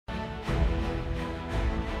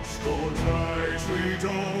Cold night we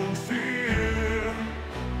don't fear.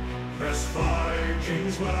 There's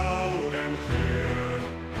Vikings loud and clear.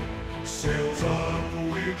 Sails up,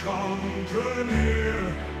 we conquer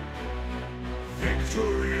near.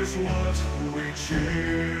 Victory is what we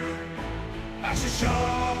cheer. As a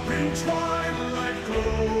sharp in twilight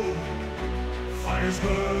glow, fires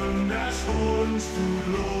burn as horns to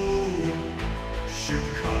blow. Ship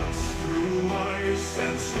cuts through ice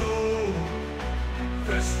and snow.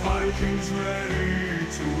 There's Vikings ready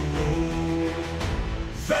to roll.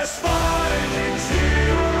 There's Vikings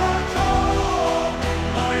here.